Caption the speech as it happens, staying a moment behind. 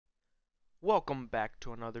Welcome back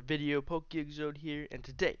to another video. PokeExode here, and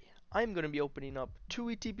today I'm going to be opening up 2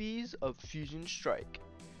 ETBs of Fusion Strike.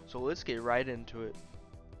 So let's get right into it.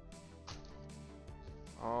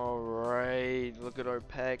 Alright, look at our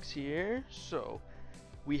packs here. So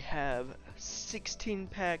we have 16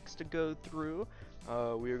 packs to go through.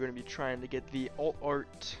 We are going to be trying to get the Alt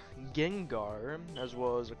Art Gengar as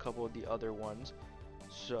well as a couple of the other ones.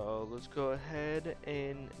 So let's go ahead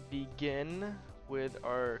and begin with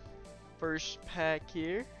our first pack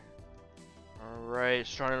here. Alright,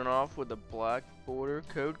 starting off with the black border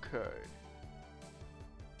code card.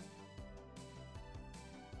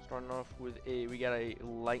 Starting off with we got a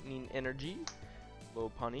Lightning Energy,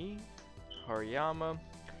 Lopunny, Hariyama,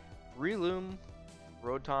 Breloom,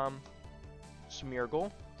 Rotom,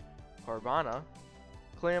 Smeargle, Carvana,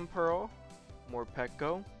 Clamperl,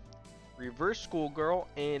 Morpeko, Reverse Schoolgirl,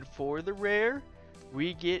 and for the rare,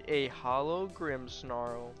 we get a Hollow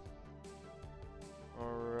Grimmsnarl.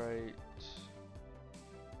 Alright.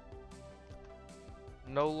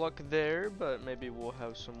 No luck there, but maybe we'll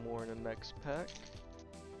have some more in the next pack.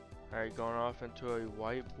 Alright, going off into a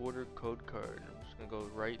white border code card. I'm just gonna go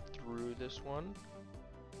right through this one.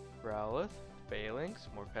 Growlithe, Phalanx,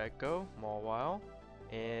 Morpeko, Mawile,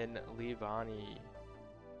 and Leavanny.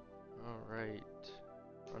 Alright.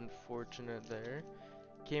 Unfortunate there.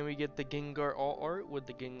 Can we get the Gengar Alt Art with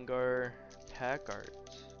the Gengar pack art?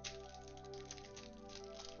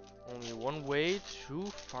 Only one way to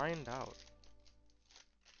find out.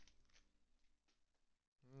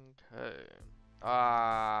 Okay.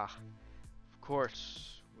 Of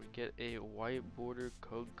course, we get a white border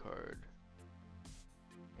code card.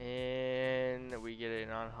 And we get a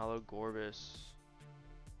non-hollow Gorbis.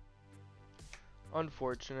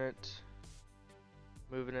 Unfortunate.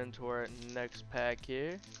 Moving into our next pack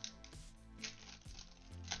here.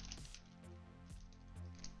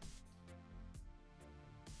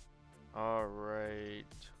 Alright.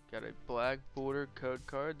 Got a black border code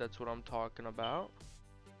card. That's what I'm talking about.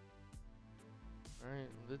 Alright,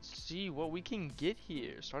 let's see what we can get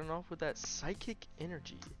here. Starting off with that Psychic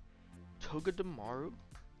Energy. Togedemaru,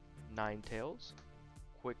 Ninetales,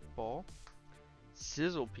 Quick Ball,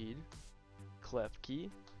 Sizzlipede, Klefki,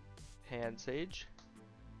 Pansage,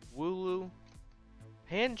 Wooloo,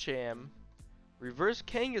 Pancham, Reverse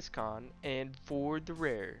Kangaskhan, and for the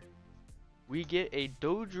rare, we get a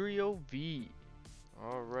Dodrio V.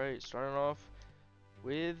 Alright, starting off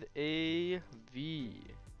with a V.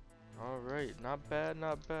 Alright, not bad,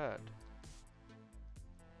 not bad.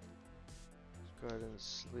 Let's go ahead and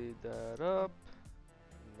sleeve that up.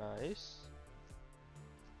 Nice.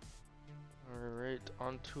 Alright,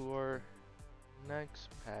 onto our next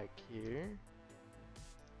pack here.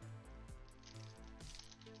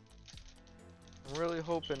 I'm really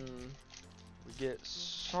hoping we get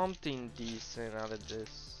something decent out of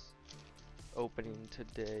this opening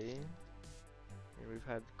today. We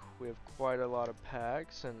have quite a lot of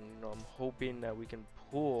packs, and I'm hoping that we can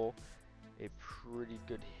pull a pretty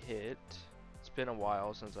good hit. It's been a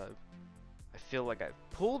while since I feel like I've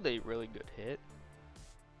pulled a really good hit,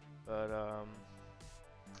 but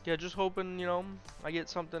yeah, just hoping, you know, I get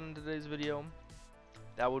something in today's video.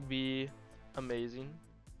 That would be amazing.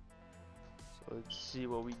 So let's see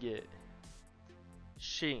what we get.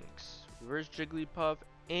 Shinx, Reverse Jigglypuff,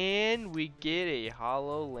 and we get a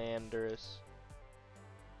Hollow Landorus.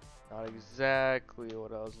 Not exactly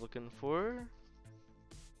what I was looking for,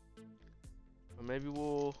 but maybe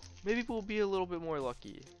we'll be a little bit more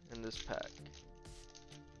lucky in this pack.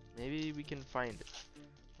 Maybe we can find it.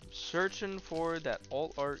 I'm searching for that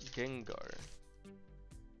Alt Art Gengar.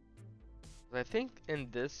 I think in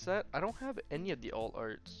this set I don't have any of the Alt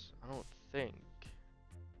Arts. I don't think.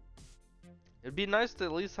 It'd be nice to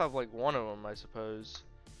at least have like one of them, I suppose.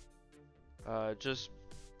 Just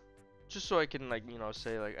so I can, like, you know,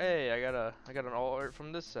 say like, hey, I got an Alt Art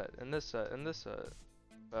from this set and this set and this set.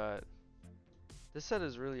 But this set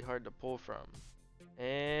is really hard to pull from.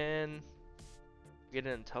 And get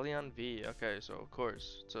an Inteleon V. Okay, so of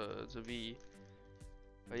course it's a V.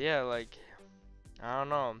 But yeah, like, I don't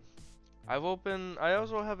know. I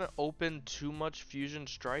also haven't opened too much Fusion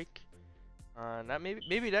Strike. That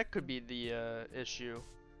maybe that could be the issue.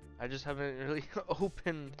 I just haven't really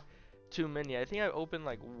opened too many. I think I opened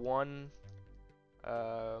like one.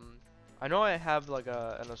 I know I have like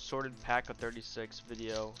an assorted pack of 36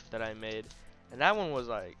 video that I made, and that one was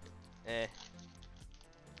like,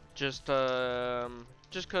 just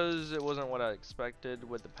cause it wasn't what I expected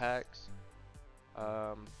with the packs.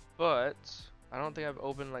 But I don't think I've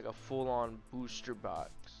opened like a full-on booster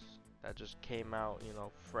box that just came out, you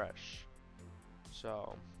know, fresh.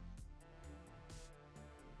 So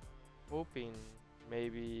hoping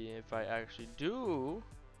maybe if I actually do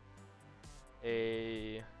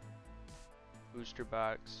a booster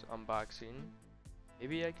box unboxing,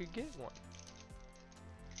 maybe I could get one.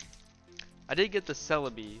 I did get the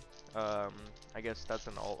Celebi. I guess that's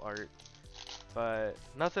an alt art, but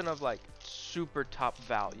nothing of like super top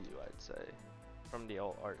value, I'd say, from the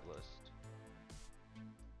alt art list.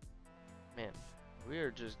 Man, we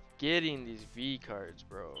are just getting these V cards,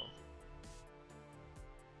 bro.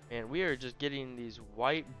 Man, we are just getting these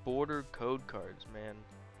white border code cards, man.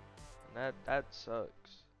 And that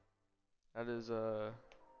sucks. That is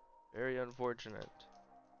very unfortunate.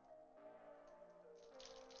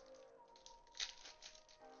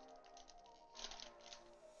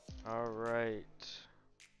 Alright.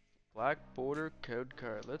 Black border code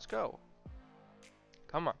card. Let's go.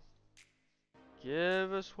 Come on.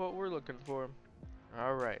 Give us what we're looking for.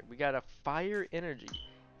 Alright. We got a Fire Energy.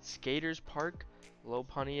 Skaters Park.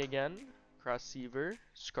 Lopunny again. Crossiever.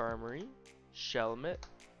 Skarmory. Shelmet.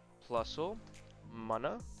 Plusle.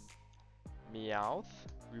 Munna. Meowth.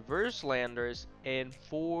 Reverse Landers. And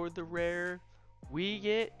for the rare, we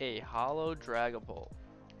get a Holo Dragapult.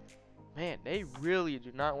 Man, they really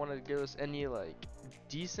do not want to give us any like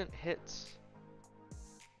decent hits.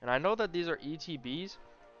 And I know that these are ETBs,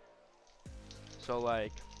 so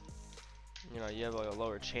like, you know, you have like a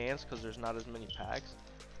lower chance because there's not as many packs.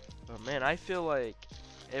 But man, I feel like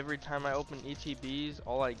every time I open ETBs,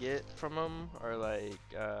 all I get from them are like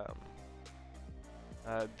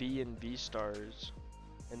B and B stars,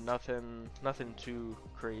 and nothing too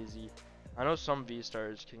crazy. I know some V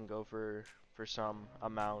stars can go for some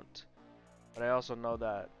amount, but I also know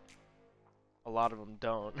that a lot of them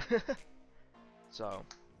don't. So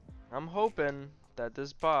I'm hoping that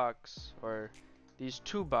this box, or these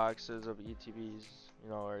 2 boxes of ETBs, you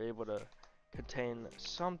know, are able to contain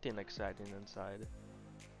something exciting inside.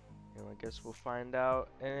 And I guess we'll find out.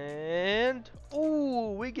 And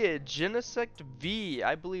ooh, we get Genesect V.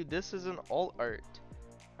 I believe this is an alt art.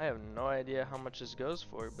 I have no idea how much this goes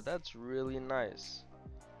for, but that's really nice.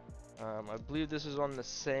 I believe this is on the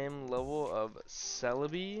same level of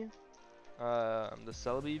Celebi, the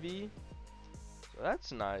Celebi V. So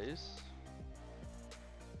that's nice.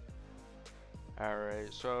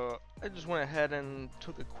 Alright, so I just went ahead and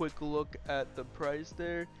took a quick look at the price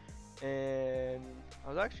there, and I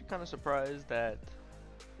was actually kind of surprised that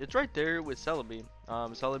it's right there with Celebi.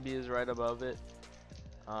 Celebi is right above it.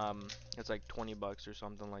 It's like 20 bucks or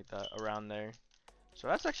something like that, around there. So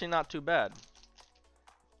that's actually not too bad.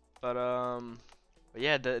 But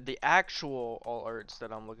yeah, the actual all arts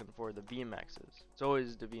that I'm looking for, the VMAXs. It's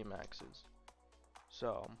always the VMAXs.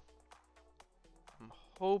 So I'm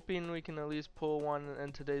hoping we can at least pull one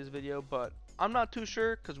in today's video, but I'm not too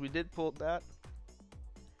sure because we did pull that,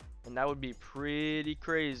 and that would be pretty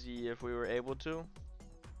crazy if we were able to.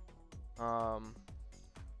 And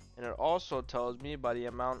it also tells me by the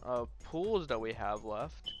amount of pulls that we have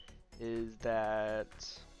left is that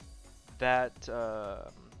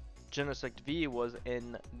Genesect V was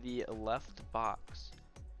in the left box.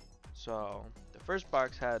 So the first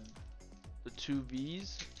box had the 2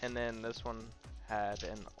 V's, and then this one had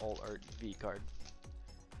an alt art V card,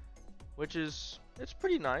 which is, it's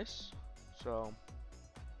pretty nice. So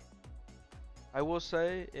I will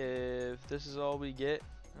say, if this is all we get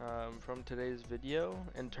from today's video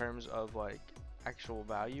in terms of like actual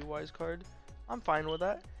value wise card, I'm fine with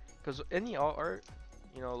that, because any alt art,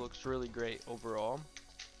 you know, looks really great overall.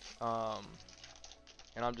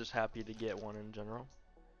 And I'm just happy to get one in general.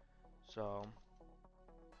 So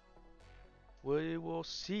we will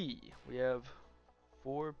see. We have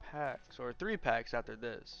 4 packs or 3 packs after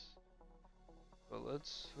this. But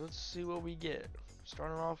let's see what we get.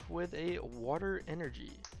 Starting off with a Water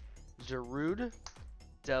Energy, Zarude,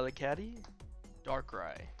 Delicati,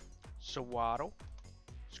 Darkrai, Sewaddle,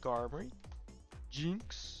 Skarmory,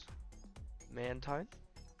 Jinx, Mantine,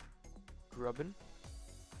 Grubbin,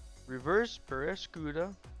 Reverse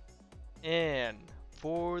Barraskewda, and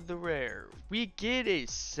for the rare, we get a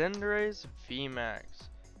Cinderace VMAX.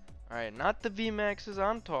 Alright, not the VMAXs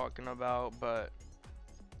I'm talking about, but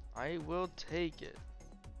I will take it.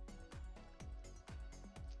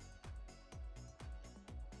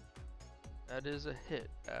 That is a hit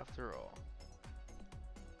after all.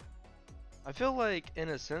 I feel like in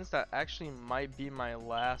a sense that actually might be my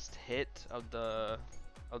last hit of the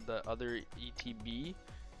other ETB,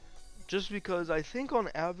 just because I think on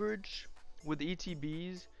average with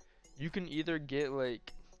ETBs you can either get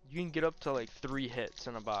like, you can get up to like 3 hits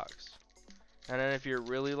in a box, and then if you're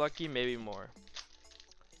really lucky, maybe more.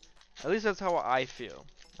 At least that's how I feel.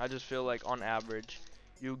 I just feel like on average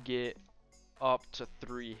you get up to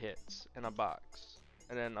 3 hits in a box.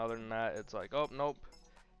 And then other than that, it's like, oh, nope.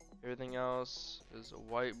 Everything else is a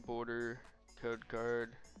white border code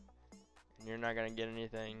card, and you're not gonna get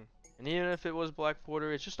anything. And even if it was black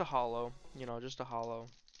border, it's just a hollow, you know, just a hollow.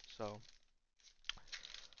 So,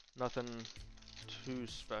 nothing too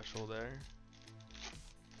special there.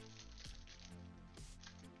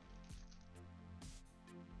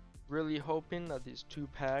 Really hoping that these 2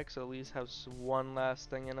 packs at least have one last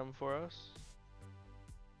thing in them for us.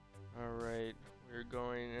 Alright, we're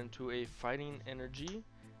going into a Fighting Energy,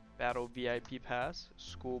 Battle VIP Pass,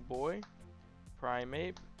 Schoolboy,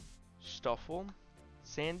 Primeape, Stuffle,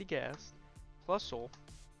 Sandygast, Plusle,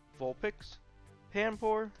 Vulpix,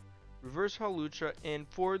 Panpour, Reverse Hawlucha, and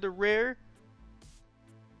for the rare,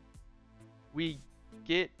 we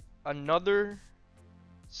get another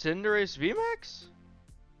Cinderace VMAX?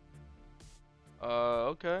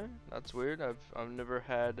 Okay, that's weird. I've never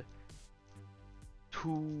had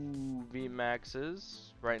 2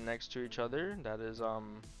 VMAXs right next to each other. That is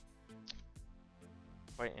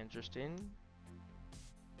quite interesting.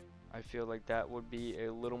 I feel like that would be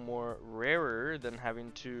a little more rarer than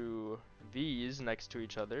having 2 V's next to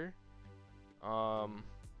each other.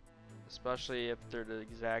 Especially if they're the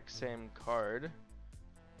exact same card.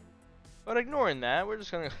 But ignoring that, we're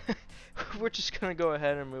just gonna go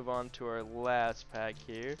ahead and move on to our last pack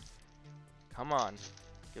here. Come on,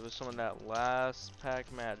 give us some of that last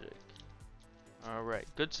pack magic. Alright,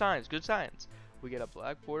 good signs, good signs. We get a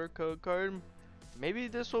black border code card. Maybe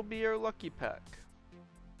this will be our lucky pack.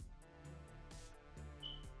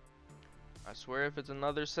 I swear if it's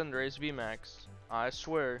another Cinderace VMAX, I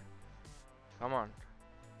swear. Come on.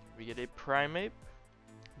 We get a Primeape,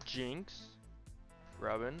 Jinx,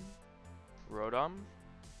 Rubbin, Rotom,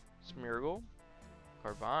 Smeargle,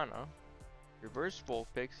 Carvana, Reverse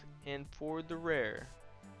Vulpix, and for the rare,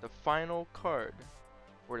 the final card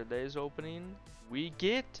for today's opening, we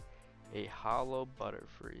get a Hollow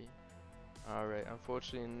Butterfree. Alright,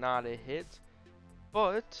 unfortunately not a hit,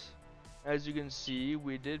 but as you can see,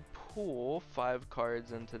 we did pull 5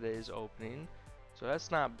 cards in today's opening, so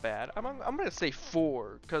that's not bad. I'm gonna say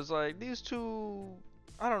 4, cause like these 2,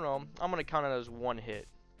 I don't know, I'm gonna count it as 1 hit.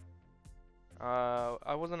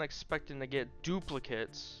 I wasn't expecting to get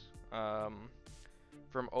duplicates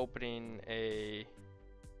from opening a,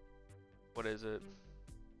 what is it,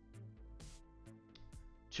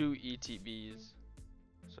 2 ETBs.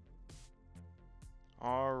 So,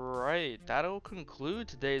 alright, that'll conclude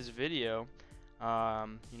today's video.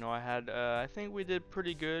 You know, I think we did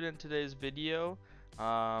pretty good in today's video.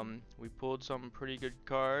 We pulled some pretty good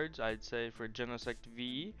cards, I'd say, for Genesect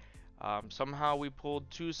V. Somehow we pulled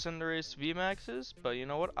 2 Cinderace VMAXs, but you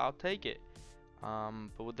know what, I'll take it.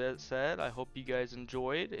 But with that said, I hope you guys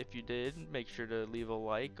enjoyed. If you did, make sure to leave a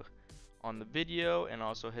like on the video and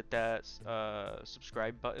also hit that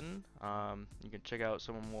subscribe button. You can check out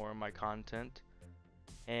some more of my content.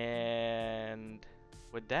 And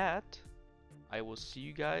with that, I will see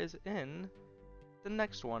you guys in the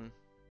next one.